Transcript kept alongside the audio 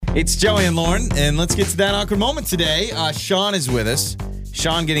It's Joey and Lauren, and let's get to that awkward moment today. Sean is with us.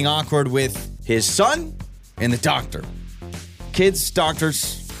 Sean getting awkward with his son and the doctor. Kids,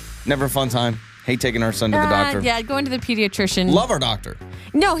 doctors, never a fun time. Hate taking our son to the doctor. Yeah, going to the pediatrician. Love our doctor.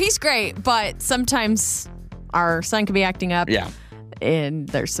 No, he's great, but sometimes our son could be acting up. Yeah. And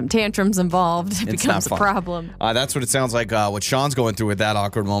there's some tantrums involved. It It's becomes not a fun. problem. That's what it sounds like, what Sean's going through with that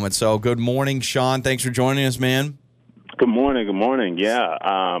awkward moment. So good morning, Sean. Thanks for joining us, man. Good morning.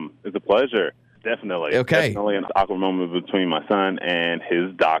 Yeah, it's a pleasure. Definitely. Okay. Definitely an awkward moment between my son and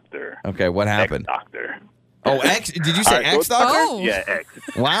his doctor. Okay, what happened? Ex-doctor. Oh, ex? Did you say All right, so ex-doctor? Oh. Yeah,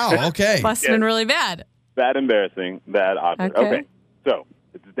 ex. Wow, okay. Must have been really bad. Bad embarrassing, bad awkward. Okay. So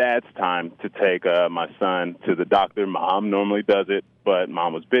it's Dad's time to take my son to the doctor. Mom normally does it, but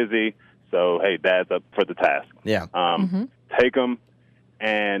Mom was busy. So, hey, Dad's up for the task. Yeah. Take him.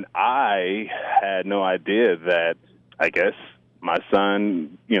 And I had no idea that, I guess, my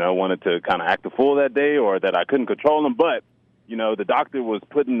son, wanted to kind of act a fool that day or that I couldn't control him. But, the doctor was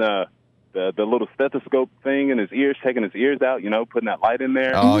putting the little stethoscope thing in his ears, taking his ears out, putting that light in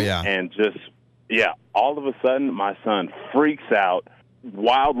there. Oh, yeah. And all of a sudden, my son freaks out,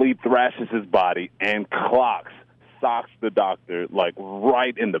 wildly thrashes his body, and socks the doctor, like,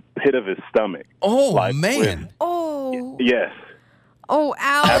 right in the pit of his stomach. Oh, Like, man. Oh. Yes. Oh,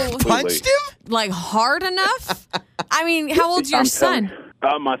 ow. Absolutely. Punched him? Like hard enough? I mean, how old's your I'm son?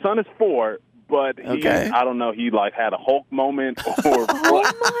 telling you, my son is 4, but he, Okay. I don't know, he like had a Hulk moment or what.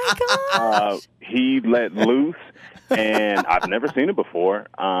 Oh, my God. He let loose, and I've never seen it before.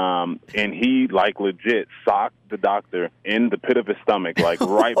 And he like legit socked the doctor in the pit of his stomach, like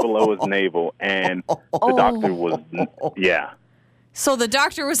right below his navel. And the doctor was, yeah. So the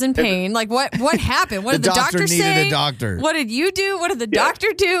doctor was in pain. Like, what happened? What The did the doctor doctor needed say? a doctor. What did you do? What did the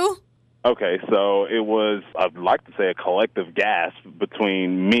doctor do? Okay, so it was, I'd like to say, a collective gasp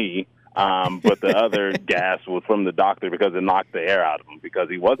between me, but the other gasp was from the doctor because it knocked the air out of him because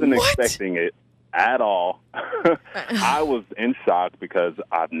he wasn't expecting it at all. I was in shock because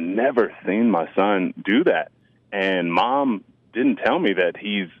I've never seen my son do that. And Mom didn't tell me that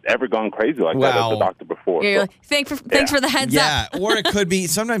he's ever gone crazy like that at the doctor before. Yeah, you're So- like, thanks for the heads Yeah, up. or it could be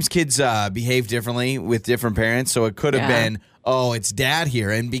sometimes kids behave differently with different parents, so it could have Yeah. been, oh, it's Dad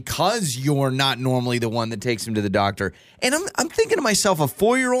here, and because you're not normally the one that takes him to the doctor, and I'm thinking to myself, a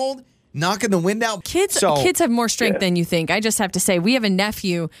 4-year-old knocking the wind out. Kids So- have more strength than you think. I just have to say, we have a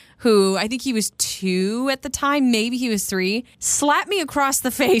nephew who I think he was 2 at the time, maybe he was 3, slapped me across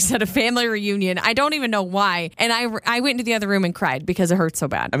the face at a family reunion. I don't even know why. And I went into the other room and cried because it hurt so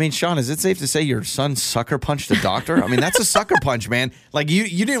bad. I mean, Sean, is it safe to say your son sucker punched a doctor? I mean, that's a sucker punch, man. Like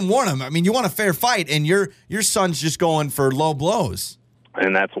you didn't warn him. I mean, you want a fair fight, and your son's just going for low blows.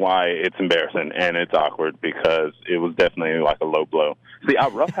 And that's why it's embarrassing and it's awkward because it was definitely like a low blow. See, I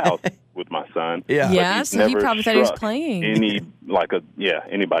roughhoused with my son. Yeah. but Yeah, he's so he never probably thought he was struck playing.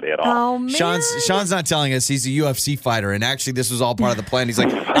 Anybody at all. Oh, man. Sean's not telling us he's a UFC fighter, and actually this was all part of the plan. He's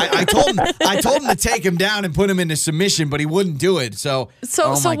like, I told him to take him down and put him into submission, but he wouldn't do it. So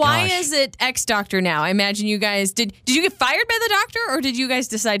So my why gosh. is it ex-doctor now? I imagine you guys, did you get fired by the doctor, or did you guys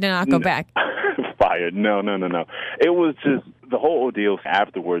decide to not go back? Fired. No. It was just the whole ordeal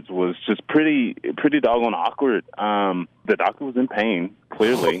afterwards was just pretty doggone awkward. The doctor was in pain,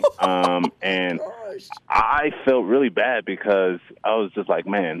 clearly, and I felt really bad because I was just like,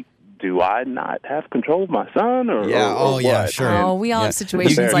 man, do I not have control of my son? Or yeah, what? sure. Oh, we all Yeah. have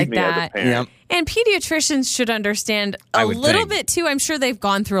situations like Me as a that. parent. And pediatricians should understand I a would little think. bit, too. I'm sure they've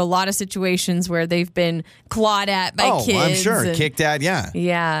gone through a lot of situations where they've been clawed at by kids. I'm sure. and- Kicked at, yeah.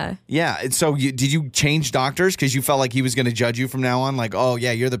 Yeah. Yeah. And so did you change doctors because you felt like he was going to judge you from now on? Like, oh,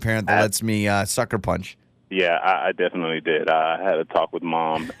 yeah, you're the parent that lets me sucker punch. Yeah, I definitely did. I had a talk with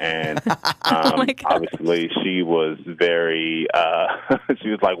Mom, and my God. obviously she was very, she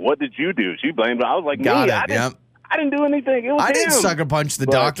was like, what did you do? She blamed me. I was like, Got me, it, yep. I didn't do anything. It was I didn't him. sucker punch the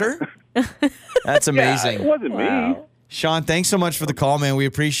But- doctor. That's Yeah, amazing. it wasn't me. Sean, thanks so much for the call, man. We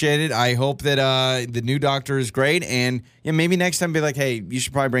appreciate it. I hope that the new doctor is great. And maybe next time be like, hey, you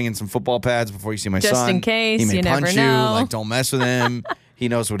should probably bring in some football pads before you see my son. Just in case, He may you never punch know. you. Like, don't mess with him. He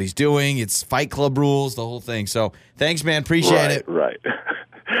knows what he's doing. It's Fight Club rules, the whole thing. So thanks, man. Appreciate it. Right.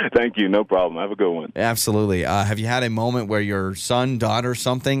 Thank you. No problem. Have a good one. Absolutely. Have you had a moment where your son, daughter,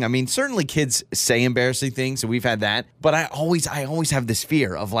 something? I mean, certainly kids say embarrassing things, so we've had that. But I always have this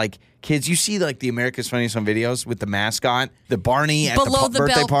fear of like kids. You see like the America's Funniest Home Videos with the mascot, the Barney at Below the the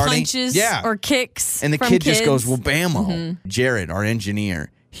birthday belt party. punches Yeah. or kicks And the from kid kids. just goes, well, bammo. Jared, our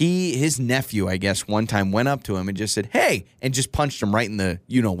engineer, his nephew, I guess, one time went up to him and just said, "Hey," and just punched him right in the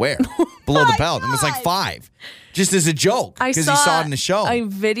where below the belt. And it was like 5, just as a joke because he saw it in the show. A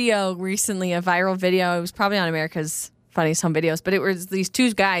video recently, a viral video. It was probably on America's Funniest Home Videos, but it was these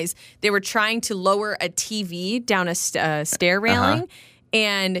 2 guys. They were trying to lower a TV down a stair railing.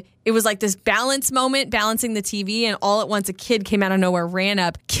 And it was like this balance moment, balancing the TV, and all at once a kid came out of nowhere, ran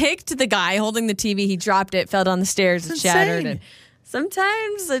up, kicked the guy holding the TV. He dropped it, fell down the stairs, it shattered. And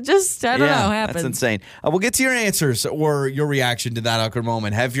sometimes it just, I don't know, happens. That's insane. We'll get to your answers or your reaction to that awkward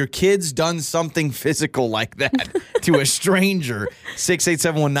moment. Have your kids done something physical like that to a stranger?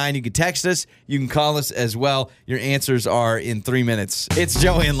 68719. You can text us. You can call us as well. Your answers are in 3 minutes. It's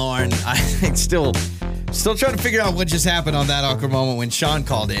Joey and Lauren. I think still trying to figure out what just happened on that awkward moment when Sean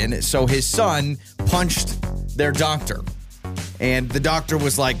called in. So his son punched their doctor, and the doctor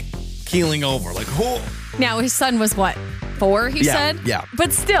was like keeling over, like, oh. Now, his son was what? 4, he said? Yeah.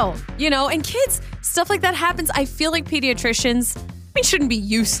 But still, and kids, stuff like that happens. I feel like pediatricians, shouldn't be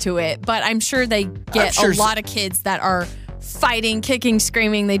used to it, but I'm sure they get a lot of kids that are fighting, kicking,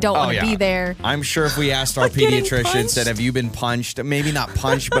 screaming. They don't want to be there. I'm sure if we asked our pediatrician, said, have you been punched? Maybe not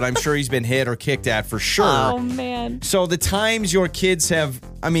punched, but I'm sure he's been hit or kicked at for sure. Oh, man. So the times your kids have,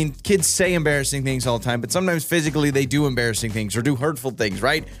 kids say embarrassing things all the time, but sometimes physically they do embarrassing things or do hurtful things,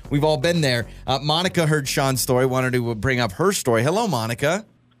 right? We've all been there. Monica heard Sean's story, wanted to bring up her story. Hello, Monica.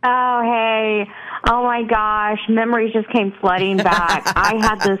 Oh, hey. Oh, my gosh. Memories just came flooding back. I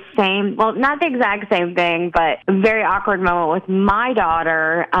had the same, well, not the exact same thing, but a very awkward moment with my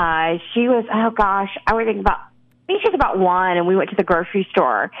daughter. She was, I would think about, she's about 1, and we went to the grocery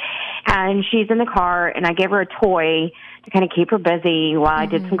store. And she's in the car, and I gave her a toy to kind of keep her busy while I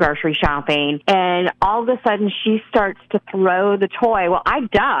did some grocery shopping. And all of a sudden, she starts to throw the toy. Well, I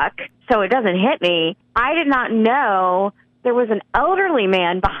duck, so it doesn't hit me. I did not know there was an elderly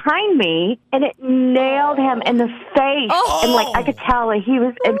man behind me, and it nailed him in the face. Oh. And, I could tell that he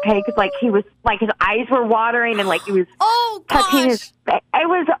was in pain because, he was, his eyes were watering, and, he was touching his face. It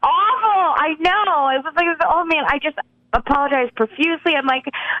was awful. I know. It was like, oh, man, I just apologized profusely. I'm like,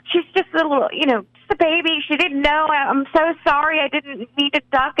 she's just a little, just a baby. She didn't know. I'm so sorry. I didn't mean to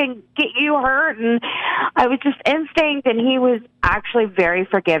duck and get you hurt. And I was just instinct, and he was actually very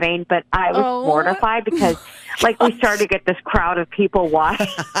forgiving, but I was mortified because, we started to get this crowd of people watching.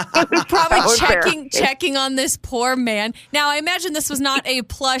 Probably checking on this poor man. Now, I imagine this was not a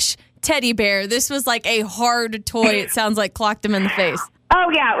plush teddy bear. This was like a hard toy. It sounds like clocked him in the face.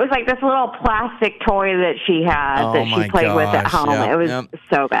 Oh, yeah. It was like this little plastic toy that she had that she played with at home. Yep, it was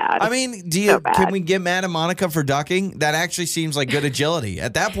so bad. Can we get mad at Monica for ducking? That actually seems like good agility.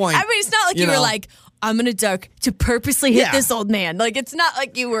 At that point, it's not like you were like, I'm going to duck to purposely hit this old man. It's not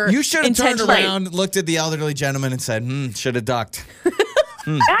like you were. You should have turned around, looked at the elderly gentleman and said, should have ducked.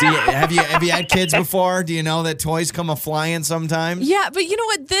 Have you had kids before? Do you know that toys come a-flying sometimes? Yeah, but you know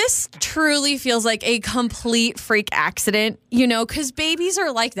what? This truly feels like a complete freak accident, because babies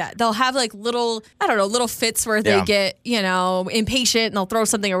are like that. They'll have little fits where they get, impatient and they'll throw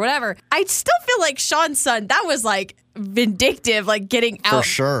something or whatever. I still feel like Sean's son, that was vindictive, getting out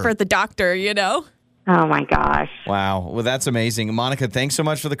for the doctor, Oh, my gosh. Wow. Well, that's amazing. Monica, thanks so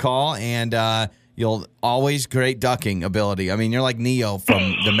much for the call, and you'll always great ducking ability. You're like Neo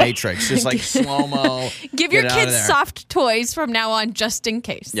from The Matrix, just slow-mo. Give your kids soft toys from now on, just in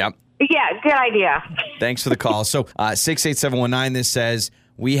case. Yep. Yeah, good idea. Thanks for the call. So 68719, this says,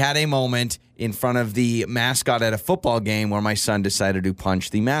 we had a moment in front of the mascot at a football game where my son decided to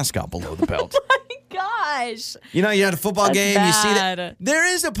punch the mascot below the belt. Gosh. You're at a football game, bad. you see that. There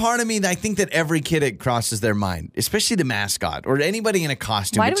is a part of me that I think that every kid, it crosses their mind, especially the mascot or anybody in a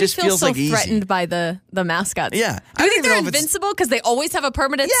costume. Why it do just we feel feels so like threatened easy. by the mascots? Yeah. Do you think they're invincible because they always have a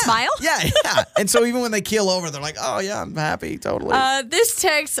permanent smile? Yeah. And so even when they keel over, they're like, oh, yeah, I'm happy, totally. This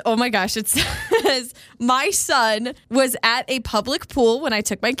text, oh my gosh, it says, my son was at a public pool when I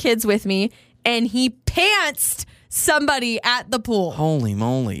took my kids with me, and he pantsed somebody at the pool. Holy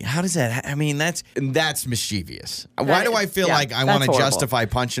moly. How does that that's mischievous. Why do I feel like I want to justify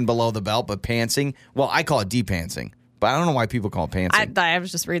punching below the belt, but pantsing? Well, I call it de-pantsing, but I don't know why people call it pantsing. I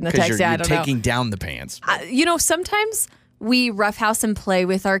was just reading the text. You're I don't taking down the pants. Sometimes we roughhouse and play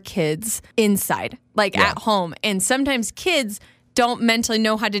with our kids inside, at home. And sometimes kids don't mentally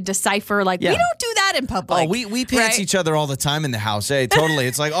know how to decipher, we don't do that in public. Oh, we pants each other all the time in the house. Hey, totally.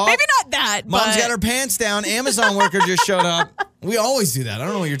 It's like, oh, maybe not that. Mom's got her pants down. Amazon worker just showed up. We always do that. I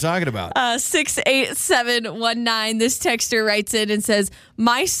don't know what you're talking about. 68719. This texter writes in and says,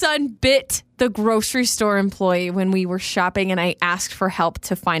 my son bit the grocery store employee when we were shopping, and I asked for help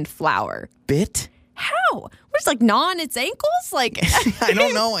to find flour. Bit? How? What It's like gnawing its ankles. Like I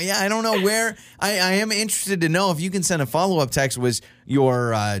don't know. Yeah, I don't know where. I am interested to know if you can send a follow-up text. Was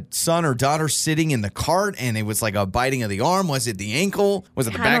your son or daughter sitting in the cart and it was like a biting of the arm? Was it the ankle? Was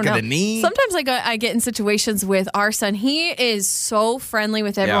it the back of the knee? Sometimes I get in situations with our son. He is so friendly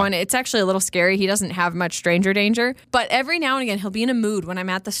with everyone. It's actually a little scary. He doesn't have much stranger danger. But every now and again, he'll be in a mood when I'm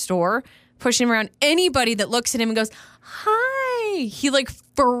at the store, pushing around anybody that looks at him and goes, hi. He like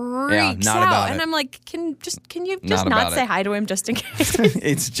freaks out. And I'm like, can you just not say hi to him just in case?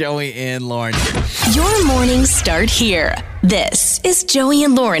 It's Joey and Lauren. Your mornings start here. This is Joey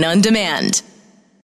and Lauren on Demand.